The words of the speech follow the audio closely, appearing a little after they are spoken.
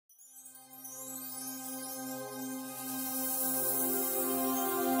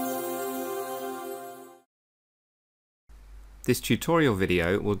This tutorial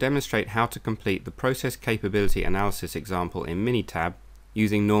video will demonstrate how to complete the process capability analysis example in Minitab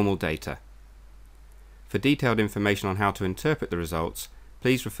using normal data. For detailed information on how to interpret the results,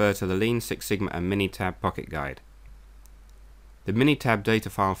 please refer to the Lean Six Sigma and Minitab Pocket Guide. The Minitab data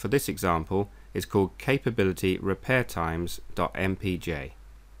file for this example is called capability_repair_times.mpj.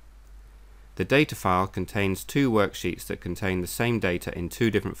 The data file contains two worksheets that contain the same data in two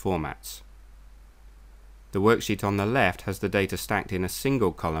different formats. The worksheet on the left has the data stacked in a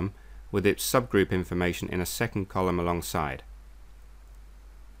single column with its subgroup information in a second column alongside.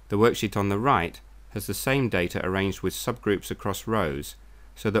 The worksheet on the right has the same data arranged with subgroups across rows,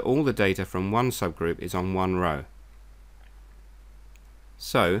 so that all the data from one subgroup is on one row.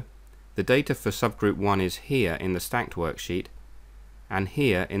 So, the data for subgroup 1 is here in the stacked worksheet, and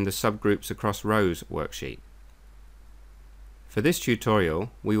here in the subgroups across rows worksheet. For this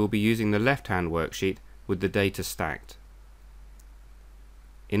tutorial, we will be using the left-hand worksheet with the data stacked.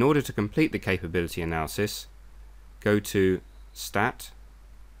 In order to complete the capability analysis, go to Stat,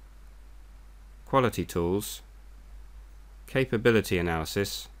 Quality Tools, Capability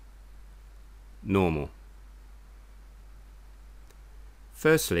Analysis, Normal.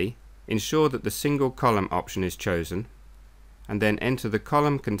 Firstly, ensure that the single column option is chosen, and then enter the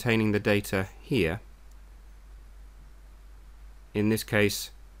column containing the data here, in this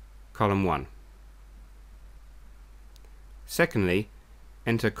case column 1. Secondly,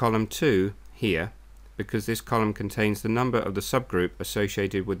 enter column 2 here, because this column contains the number of the subgroup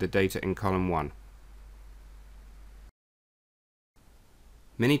associated with the data in column 1.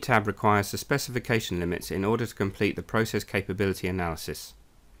 Minitab requires the specification limits in order to complete the process capability analysis.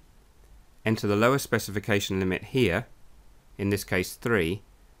 Enter the lower specification limit here, in this case 3,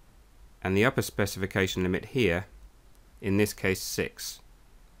 and the upper specification limit here, in this case 6.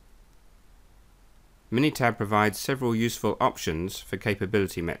 Minitab provides several useful options for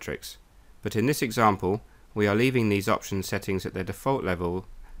capability metrics, but in this example we are leaving these option settings at their default level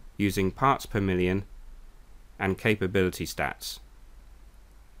using parts per million and capability stats.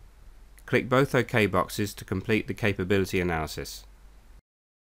 Click both OK boxes to complete the capability analysis.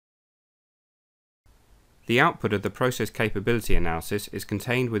 The output of the process capability analysis is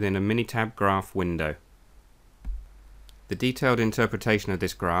contained within a Minitab graph window. The detailed interpretation of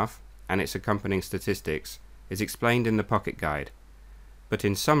this graph and its accompanying statistics is explained in the Pocket Guide, but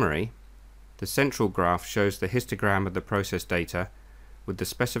in summary, the central graph shows the histogram of the process data with the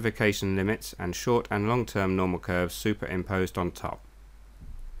specification limits and short and long-term normal curves superimposed on top.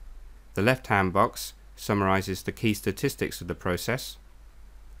 The left-hand box summarizes the key statistics of the process.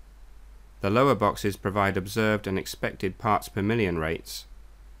 The lower boxes provide observed and expected parts per million rates,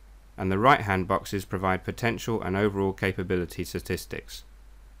 and the right-hand boxes provide potential and overall capability statistics.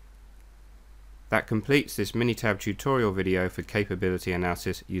 That completes this Minitab tutorial video for capability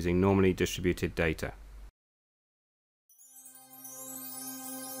analysis using normally distributed data.